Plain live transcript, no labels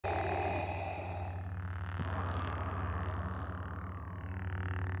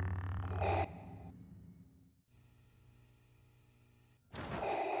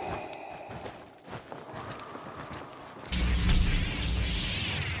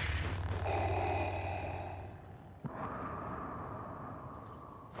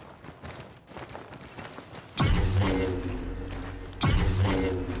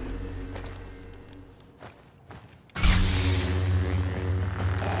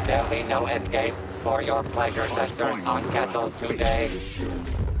There'll be no escape for your pleasure sensors on Castle today.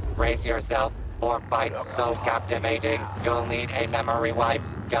 Brace yourself for fights so captivating, you'll need a memory wipe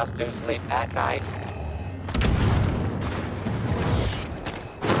just to sleep at night.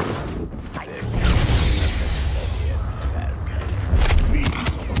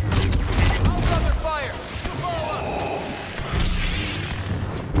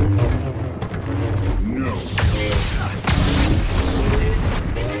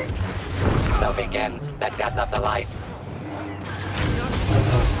 So begins the death of the light.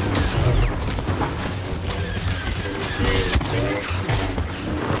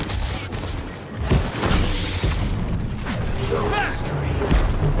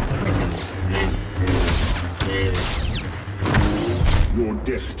 Your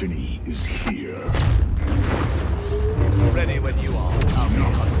destiny is here. Ready when you are.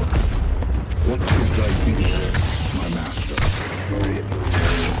 What should I be, my master?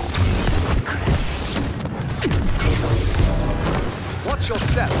 Watch your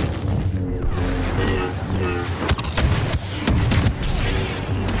step.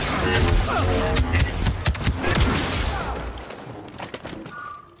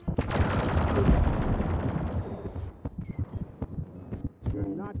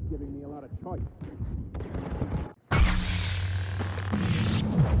 You're not giving me a lot of choice.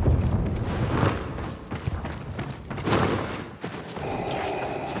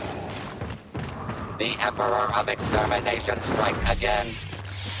 The Emperor of Extermination strikes again.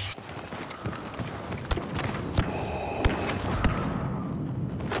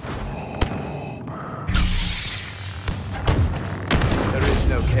 There is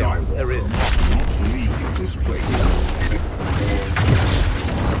no chaos. There is. Not leave this place.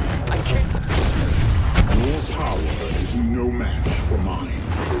 I can't. Your power is no match for mine.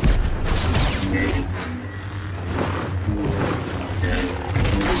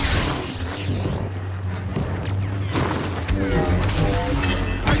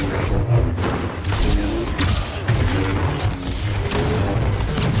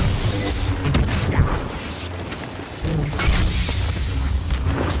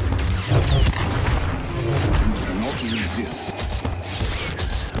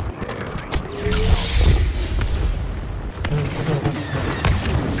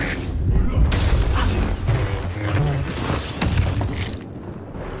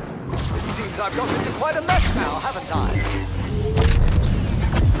 I've got into quite a mess now, haven't I?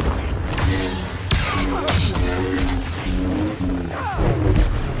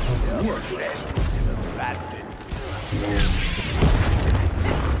 Worthless. Abandoned.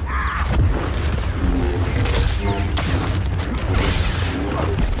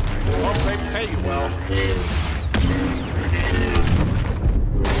 Hope they pay you well.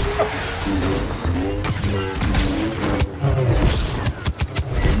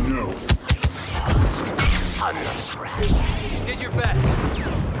 No. You did your best.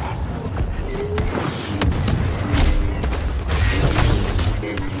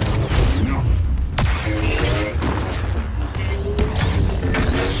 Enough.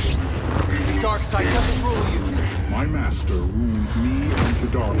 The dark side doesn't rule you. My master rules me and the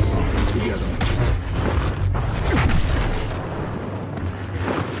dark side together.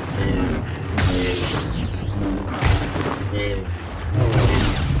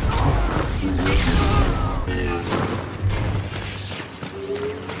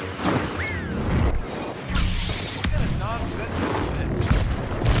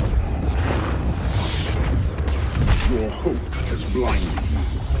 Your hope has blinded you.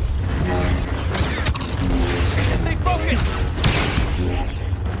 Stay focused!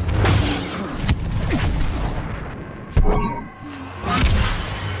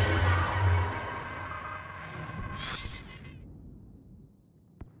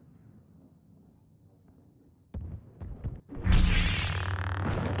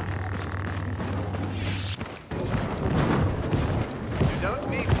 You don't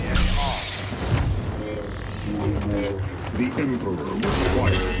need me anymore. The Emperor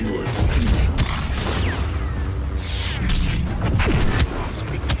requires your attention.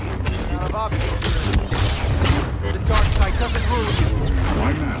 The dark side doesn't rule you.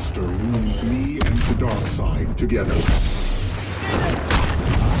 My master rules me and the dark side together. You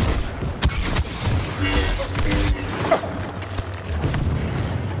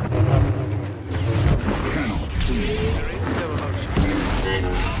cannot flee. There is no emotion.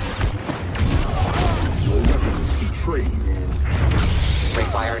 Your weapons betray you.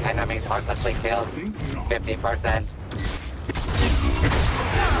 Required enemies heartlessly killed. 50%.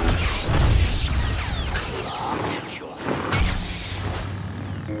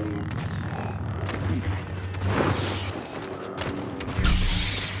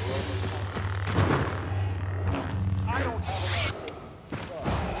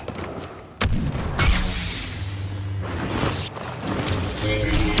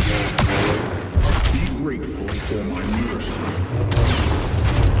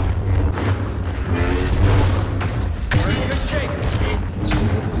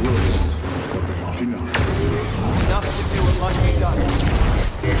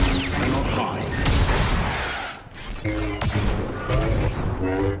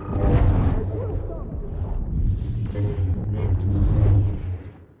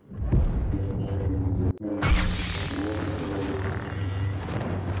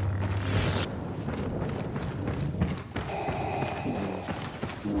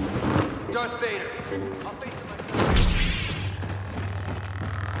 Darth Vader. I'll face him myself.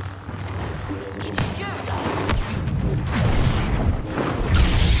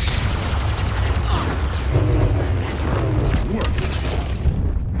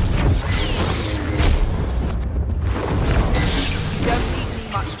 Don't leave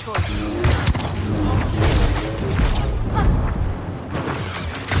me much choice.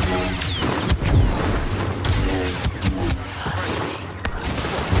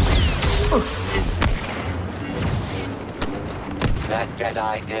 That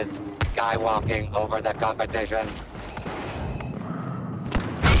Jedi is skywalking over the competition.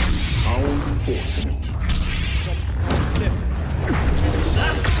 How unfortunate.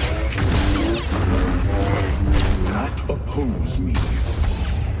 Not oppose me.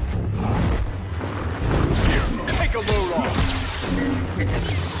 Take a load off.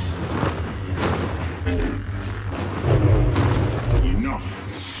 Enough.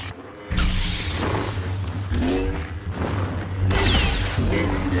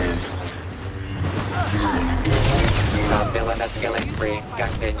 The villainous killing spree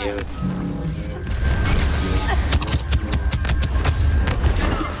continues.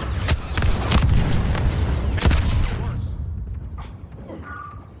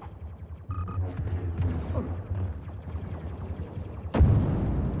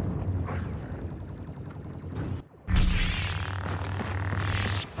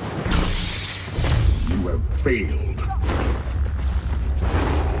 You have failed.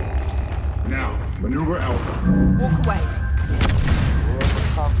 Now, maneuver Alpha. Walk away.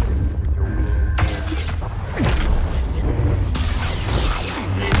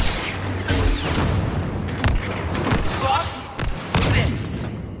 Squad, move in.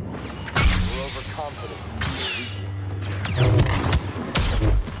 We're overconfident.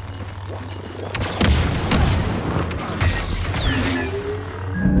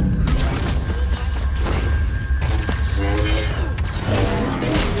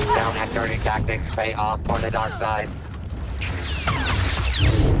 Down and dirty tactics pay off for the dark side.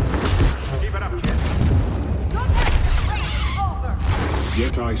 Keep it up, kid.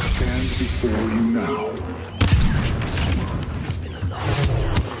 Yet I stand before you now.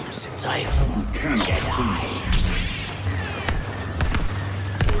 Since I You cannot flee.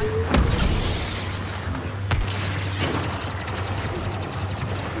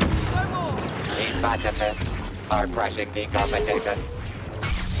 These pacifists are crushing the competition.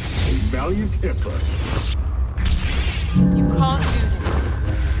 A valiant effort. You can't do this.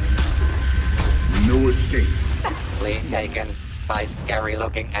 No escape. Lead taken by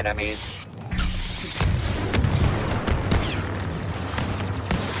scary-looking enemies.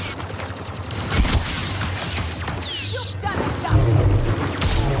 You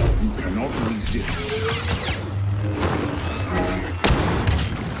cannot resist.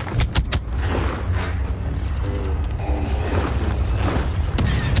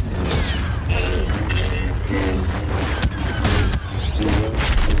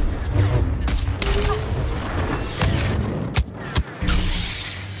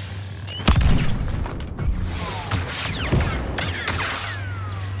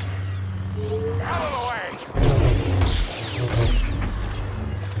 Out of the way.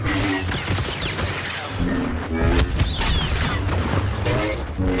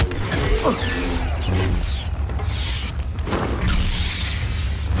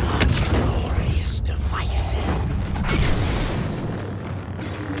 glorious device.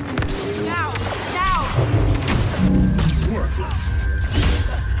 Now! Now! Worthless.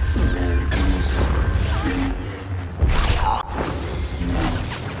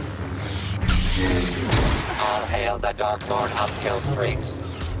 All hail the Dark Lord of Kill Streaks.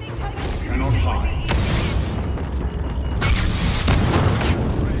 Cannot hide.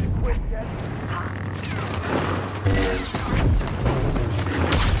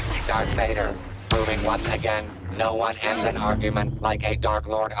 Darth Vader, proving once again, no one ends an argument like a Dark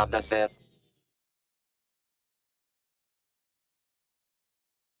Lord of the Sith.